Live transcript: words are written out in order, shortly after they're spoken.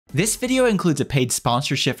This video includes a paid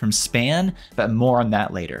sponsorship from Span, but more on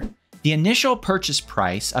that later. The initial purchase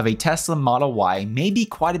price of a Tesla Model Y may be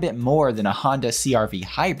quite a bit more than a Honda CRV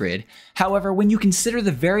Hybrid. However, when you consider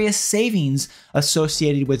the various savings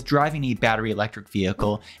associated with driving a battery electric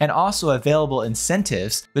vehicle and also available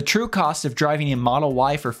incentives, the true cost of driving a Model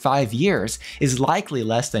Y for 5 years is likely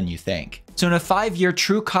less than you think. So in a 5-year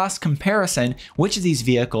true cost comparison, which of these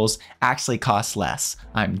vehicles actually costs less?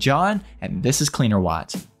 I'm John, and this is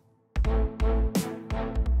Cleanerwatt.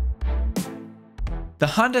 The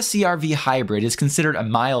Honda CRV Hybrid is considered a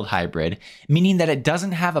mild hybrid, meaning that it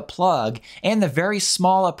doesn't have a plug, and the very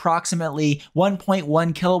small, approximately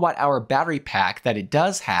 1.1 kilowatt hour battery pack that it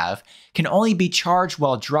does have can only be charged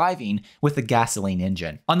while driving with a gasoline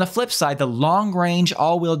engine. On the flip side, the long-range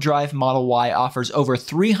all-wheel drive Model Y offers over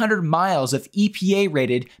 300 miles of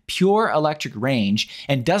EPA-rated pure electric range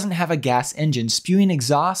and doesn't have a gas engine spewing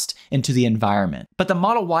exhaust into the environment. But the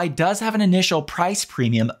Model Y does have an initial price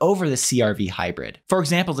premium over the CRV Hybrid. For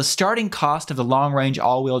example, the starting cost of the long-range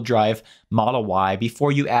all-wheel drive Model Y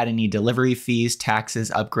before you add any delivery fees, taxes,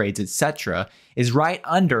 upgrades, etc. is right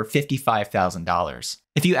under $55,000.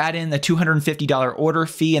 If you add in the $250 order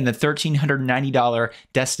fee and the $1,390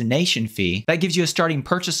 destination fee, that gives you a starting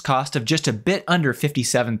purchase cost of just a bit under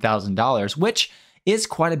 $57,000, which is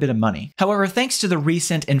quite a bit of money. However, thanks to the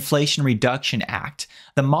recent Inflation Reduction Act,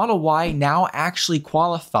 the Model Y now actually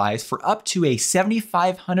qualifies for up to a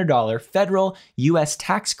 $7,500 federal US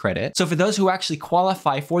tax credit. So for those who actually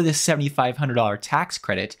qualify for this $7,500 tax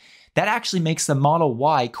credit, that actually makes the Model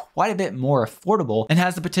Y quite a bit more affordable and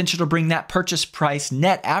has the potential to bring that purchase price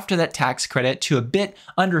net after that tax credit to a bit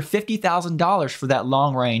under $50,000 for that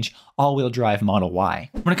long-range all-wheel drive Model Y.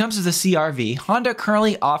 When it comes to the CRV, Honda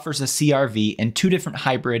currently offers a CRV in 2 different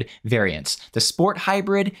hybrid variants, the Sport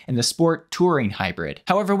Hybrid and the Sport Touring Hybrid.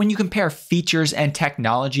 However, when you compare features and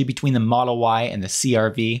technology between the Model Y and the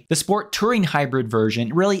CRV, the Sport Touring Hybrid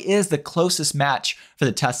version really is the closest match for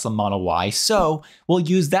the Tesla Model Y, so we'll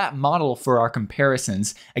use that model for our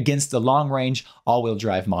comparisons against the long-range all-wheel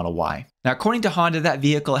drive Model Y. Now, according to Honda, that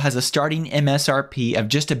vehicle has a starting MSRP of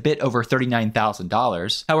just a bit over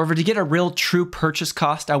 $39,000. However, to get a real true purchase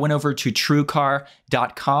cost, I went over to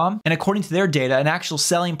TrueCar.com, and according to their data, an actual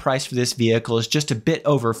selling price for this vehicle is just a bit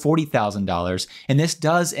over $40,000, and this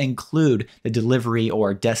does include the delivery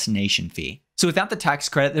or destination fee. So without the tax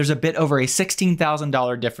credit, there's a bit over a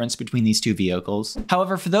 $16,000 difference between these 2 vehicles.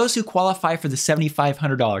 However, for those who qualify for the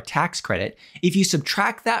 $7,500 tax credit, if you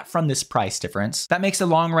subtract that from this price difference, that makes the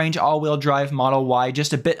long-range all-wheel drive Model Y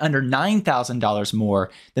just a bit under $9,000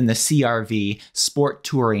 more than the CRV Sport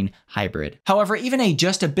Touring Hybrid. However, even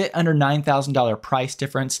just a bit under $9,000 price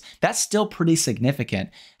difference, that's still pretty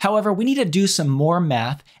significant. However, we need to do some more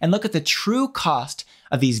math and look at the true cost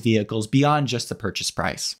of these vehicles beyond just the purchase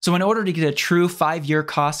price. So in order to get a true 5-year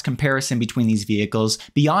cost comparison between these vehicles,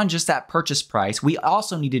 beyond just that purchase price, we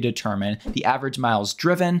also need to determine the average miles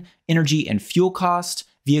driven, energy and fuel cost,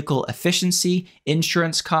 vehicle efficiency,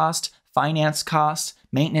 insurance cost, finance cost,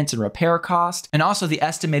 maintenance and repair cost, and also the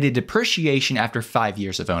estimated depreciation after 5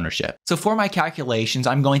 years of ownership. So for my calculations,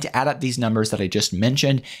 I'm going to add up these numbers that I just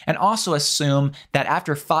mentioned and also assume that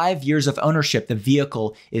after 5 years of ownership, the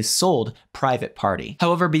vehicle is sold private party.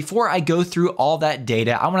 However, before I go through all that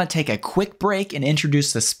data, I want to take a quick break and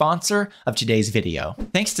introduce the sponsor of today's video.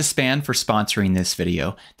 Thanks to Span for sponsoring this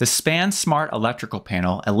video. The Span Smart Electrical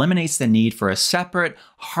Panel eliminates the need for a separate,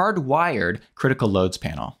 hardwired critical loads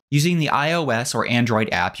panel. Using the iOS or Android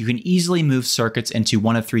app, you can easily move circuits into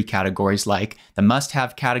one of 3 categories, like the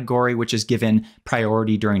must-have category, which is given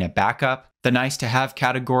priority during a backup, the nice-to-have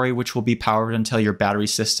category, which will be powered until your battery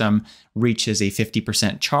system reaches a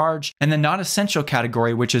 50% charge, and the not-essential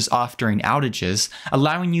category, which is off during outages,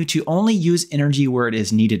 allowing you to only use energy where it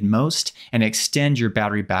is needed most and extend your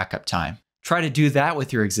battery backup time. Try to do that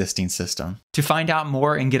with your existing system. To find out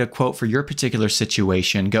more and get a quote for your particular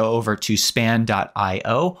situation, go over to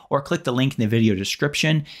span.io or click the link in the video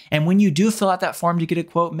description. And when you do fill out that form to get a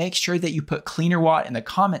quote, make sure that you put Cleanerwatt in the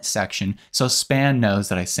comments section so Span knows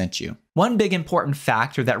that I sent you. One big important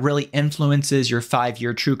factor that really influences your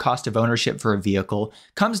 5-year true cost of ownership for a vehicle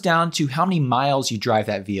comes down to how many miles you drive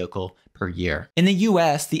that vehicle per year. In the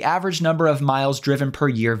US, the average number of miles driven per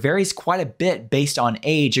year varies quite a bit based on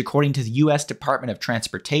age, according to the US Department of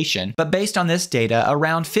Transportation. But based on this data,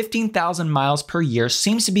 around 15,000 miles per year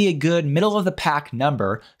seems to be a good middle of the pack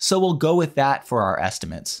number, so we'll go with that for our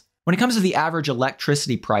estimates. When it comes to the average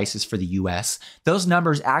electricity prices for the US, those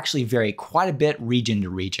numbers actually vary quite a bit region to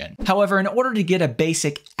region. However, in order to get a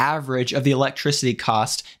basic average of the electricity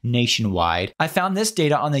cost nationwide, I found this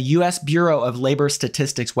data on the US Bureau of Labor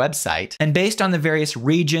Statistics website, and based on the various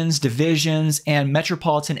regions, divisions, and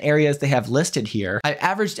metropolitan areas they have listed here, I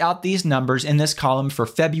averaged out these numbers in this column for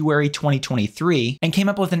February 2023 and came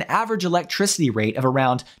up with an average electricity rate of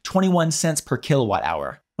around 21 cents per kilowatt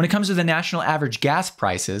hour. When it comes to the national average gas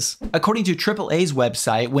prices, according to AAA's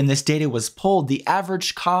website, when this data was pulled, the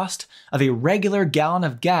average cost of a regular gallon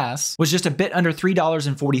of gas was just a bit under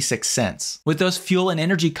 $3.46. With those fuel and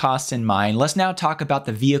energy costs in mind, let's now talk about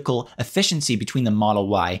the vehicle efficiency between the Model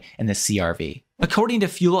Y and the CRV. According to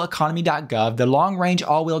fueleconomy.gov, the long-range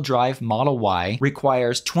all-wheel drive Model Y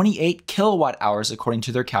requires 28 kilowatt hours according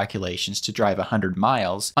to their calculations to drive 100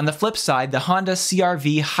 miles. On the flip side, the Honda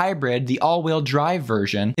CRV Hybrid, the all-wheel drive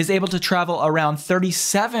version, is able to travel around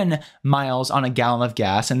 37 miles on a gallon of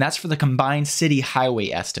gas, and that's for the combined city highway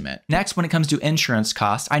estimate. Next, when it comes to insurance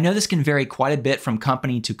costs, I know this can vary quite a bit from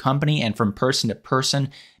company to company and from person to person,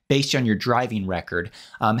 based on your driving record.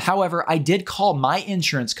 However, I did call my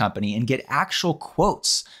insurance company and get actual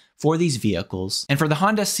quotes for these vehicles. And for the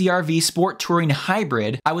Honda CRV Sport Touring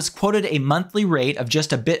Hybrid, I was quoted a monthly rate of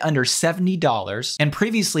just a bit under $70. And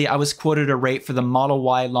previously, I was quoted a rate for the Model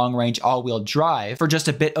Y long-range all-wheel drive for just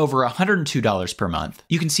a bit over $102 per month.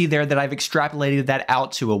 You can see there that I've extrapolated that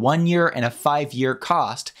out to a 1-year and a 5-year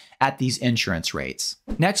cost at these insurance rates.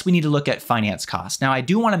 Next, we need to look at finance costs. Now, I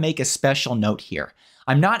do want to make a special note here.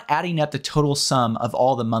 I'm not adding up the total sum of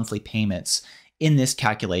all the monthly payments in this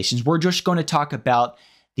calculations. We're just going to talk about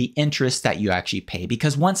the interest that you actually pay,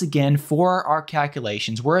 because once again, for our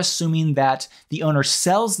calculations, we're assuming that the owner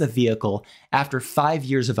sells the vehicle after 5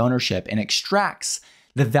 years of ownership and extracts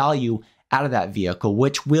the value out of that vehicle,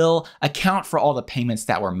 which will account for all the payments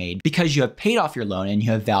that were made because you have paid off your loan and you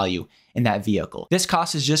have value in that vehicle. This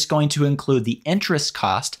cost is just going to include the interest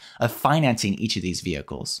cost of financing each of these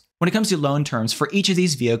vehicles. When it comes to loan terms, for each of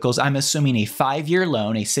these vehicles, I'm assuming a 5-year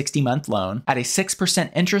loan, a 60-month loan, at a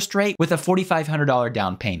 6% interest rate with a $4,500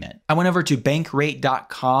 down payment. I went over to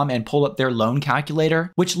bankrate.com and pulled up their loan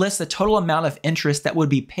calculator, which lists the total amount of interest that would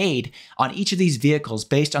be paid on each of these vehicles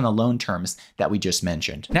based on the loan terms that we just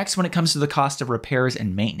mentioned. Next, when it comes to the cost of repairs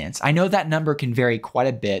and maintenance, I know that number can vary quite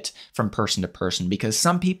a bit from person to person because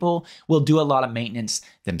some people will do a lot of maintenance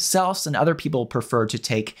themselves and other people prefer to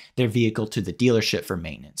take their vehicle to the dealership for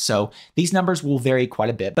maintenance. So these numbers will vary quite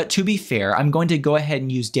a bit, but to be fair, I'm going to go ahead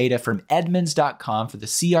and use data from Edmunds.com for the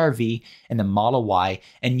CRV and the Model Y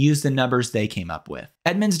and use the numbers they came up with.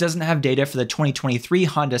 Edmunds doesn't have data for the 2023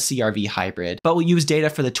 Honda CRV Hybrid, but will use data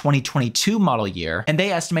for the 2022 model year, and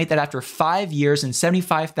they estimate that after 5 years and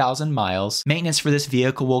 75,000 miles, maintenance for this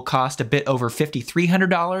vehicle will cost a bit over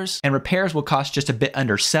 $5,300, and repairs will cost just a bit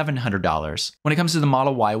under $700. When it comes to the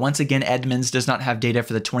Model Y, once again, Edmunds does not have data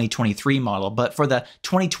for the 2023 model, but for the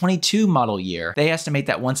 2022 model year, they estimate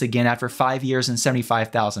that once again, after 5 years and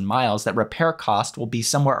 75,000 miles, that repair cost will be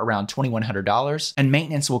somewhere around $2,100, and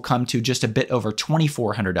maintenance will come to just a bit over $2,400.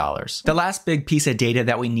 The last big piece of data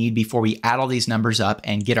that we need before we add all these numbers up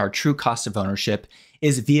and get our true cost of ownership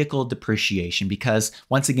is vehicle depreciation, because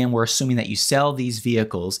once again, we're assuming that you sell these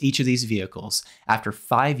vehicles, each of these vehicles, after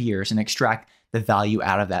 5 years and extract the value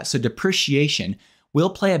out of that. So depreciation will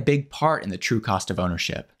play a big part in the true cost of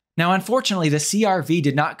ownership. Now, unfortunately, the CRV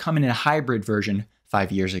did not come in a hybrid version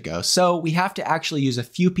 5 years ago, so we have to actually use a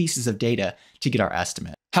few pieces of data to get our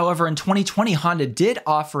estimate. However, in 2020, Honda did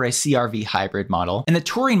offer a CRV hybrid model, and the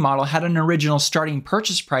Touring model had an original starting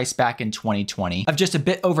purchase price back in 2020 of just a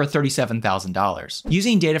bit over $37,000.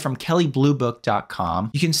 Using data from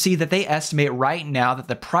kellybluebook.com, you can see that they estimate right now that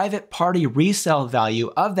the private party resale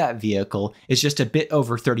value of that vehicle is just a bit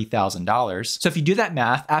over $30,000. So if you do that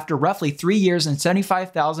math, after roughly 3 years and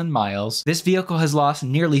 75,000 miles, this vehicle has lost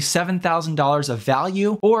nearly $7,000 of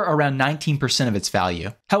value, or around 19% of its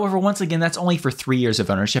value. However, once again, that's only for 3 years of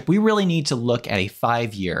ownership. We really need to look at a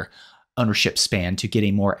 5-year ownership span to get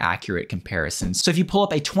a more accurate comparison. So if you pull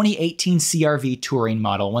up a 2018 CRV Touring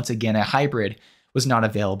model, once again, a hybrid was not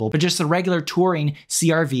available, but just the regular Touring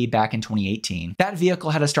CRV back in 2018. That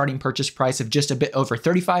vehicle had a starting purchase price of just a bit over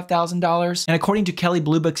 $35,000. And according to Kelley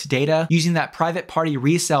Blue Book's data, using that private party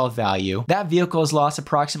resale value, that vehicle has lost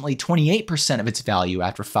approximately 28% of its value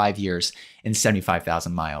after 5 years and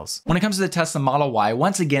 75,000 miles. When it comes to the Tesla Model Y,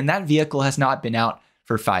 once again, that vehicle has not been out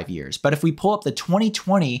for 5 years. But if we pull up the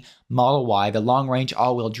 2020 Model Y, the long-range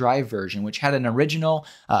all-wheel drive version, which had an original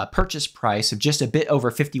purchase price of just a bit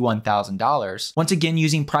over $51,000, once again,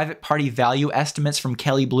 using private party value estimates from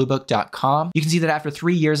kellybluebook.com, you can see that after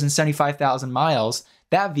 3 years and 75,000 miles,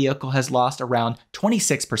 that vehicle has lost around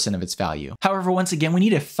 26% of its value. However, once again, we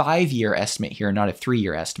need a 5-year estimate here, not a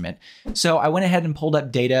 3-year estimate. So I went ahead and pulled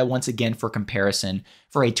up data once again for comparison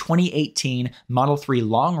for a 2018 Model 3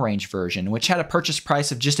 long-range version, which had a purchase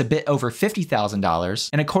price of just a bit over $50,000.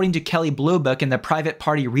 And according to Kelley Blue Book and the private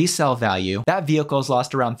party resale value, that vehicle has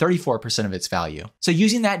lost around 34% of its value. So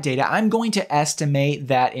using that data, I'm going to estimate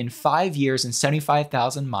that in 5 years and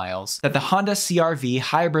 75,000 miles, that the Honda CRV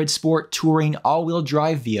Hybrid Sport Touring all-wheel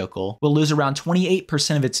drive vehicle will lose around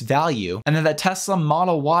 28% of its value, and that the Tesla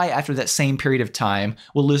Model Y after that same period of time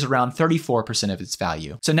will lose around 34% of its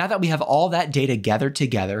value. So now that we have all that data gathered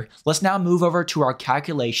together, let's now move over to our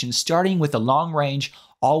calculations, starting with the long-range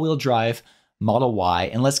all-wheel drive Model Y,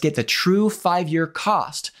 and let's get the true 5-year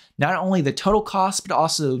cost, not only the total cost, but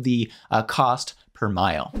also the cost per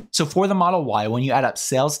mile. So for the Model Y, when you add up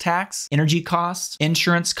sales tax, energy costs,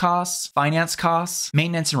 insurance costs, finance costs,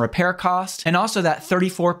 maintenance and repair costs, and also that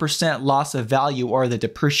 34% loss of value or the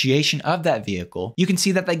depreciation of that vehicle, you can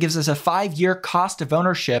see that that gives us a 5-year cost of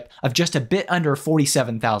ownership of just a bit under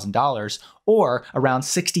 $47,000 or around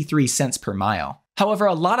 63 cents per mile. However,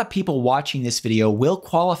 a lot of people watching this video will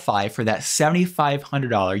qualify for that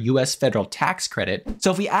 $7,500 US federal tax credit.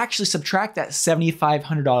 So if we actually subtract that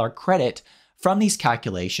 $7,500 credit from these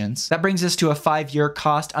calculations, that brings us to a 5-year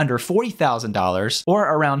cost under $40,000 or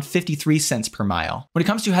around 53 cents per mile. When it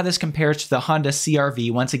comes to how this compares to the Honda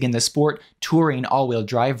CRV, once again, the Sport Touring all-wheel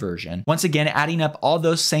drive version, once again, adding up all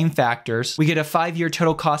those same factors, we get a 5-year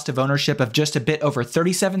total cost of ownership of just a bit over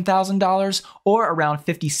 $37,000 or around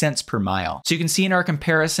 50 cents per mile. So you can see in our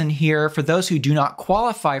comparison here, for those who do not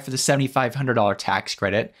qualify for the $7,500 tax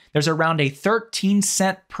credit, there's around a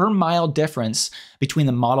 13-cent per mile difference between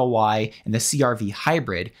the Model Y and the CRV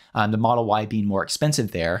Hybrid, the Model Y being more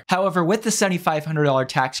expensive there. However, with the $7,500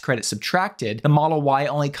 tax credit subtracted, the Model Y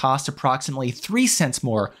only costs approximately 3 cents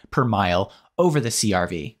more per mile over the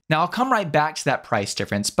CRV. Now, I'll come right back to that price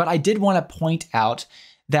difference, but I did want to point out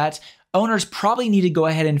that owners probably need to go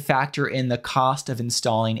ahead and factor in the cost of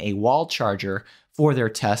installing a wall charger for their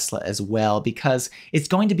Tesla as well, because it's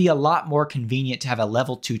going to be a lot more convenient to have a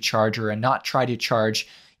level 2 charger and not try to charge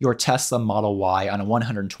your Tesla Model Y on a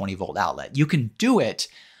 120 volt outlet. You can do it,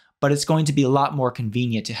 but it's going to be a lot more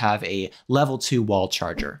convenient to have a level 2 wall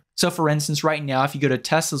charger. So for instance, right now, if you go to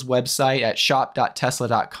Tesla's website at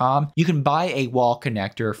shop.tesla.com, you can buy a wall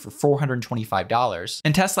connector for $425.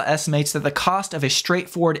 And Tesla estimates that the cost of a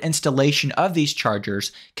straightforward installation of these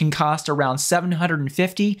chargers can cost around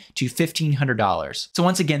 $750 to $1,500. So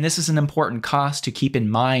once again, this is an important cost to keep in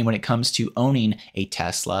mind when it comes to owning a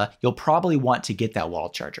Tesla. You'll probably want to get that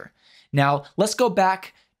wall charger. Now, let's go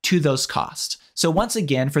back to those costs. So once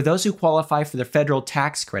again, for those who qualify for the federal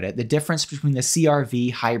tax credit, the difference between the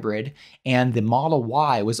CRV Hybrid and the Model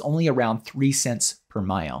Y was only around 3 cents per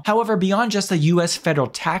mile. However, beyond just the US federal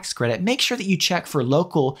tax credit, make sure that you check for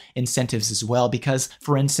local incentives as well, because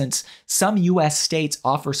for instance, some US states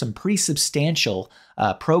offer some pretty substantial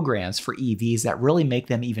programs for EVs that really make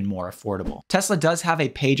them even more affordable. Tesla does have a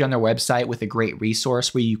page on their website with a great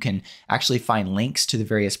resource where you can actually find links to the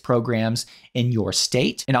various programs in your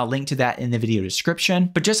state, and I'll link to that in the video description.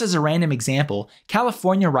 But just as a random example,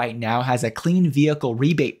 California right now has a clean vehicle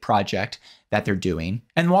rebate project that they're doing.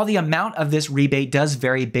 And while the amount of this rebate does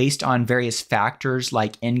vary based on various factors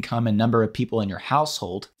like income and number of people in your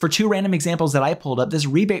household, for 2 random examples that I pulled up, this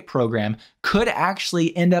rebate program could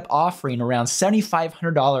actually end up offering around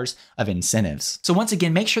 $7,500 of incentives. So once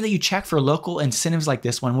again, make sure that you check for local incentives like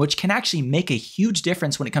this one, which can actually make a huge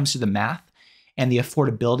difference when it comes to the math and the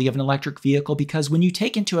affordability of an electric vehicle, because when you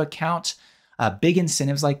take into account big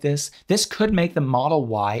incentives like this could make the Model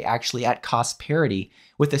Y actually at cost parity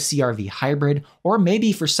with the CRV Hybrid, or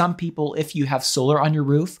maybe for some people, if you have solar on your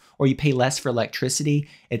roof or you pay less for electricity,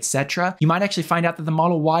 etc., you might actually find out that the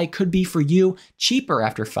Model Y could be for you cheaper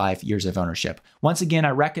after 5 years of ownership. Once again,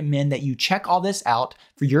 I recommend that you check all this out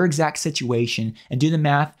for your exact situation and do the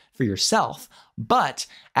math for yourself. But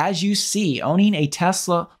as you see, owning a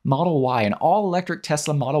Tesla Model Y, an all-electric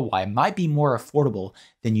Tesla Model Y, might be more affordable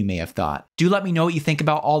than you may have thought. Do let me know what you think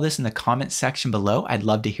about all this in the comments section below. I'd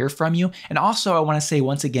love to hear from you. And also, I want to say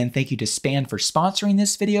once again, thank you to Span for sponsoring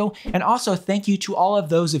this video. And also thank you to all of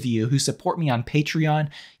those of you who support me on Patreon.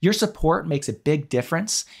 Your support makes a big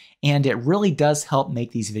difference, and it really does help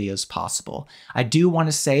make these videos possible. I do want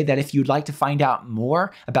to say that if you'd like to find out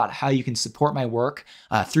more about how you can support my work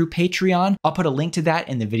through Patreon, I'll put a link to that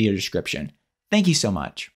in the video description. Thank you so much.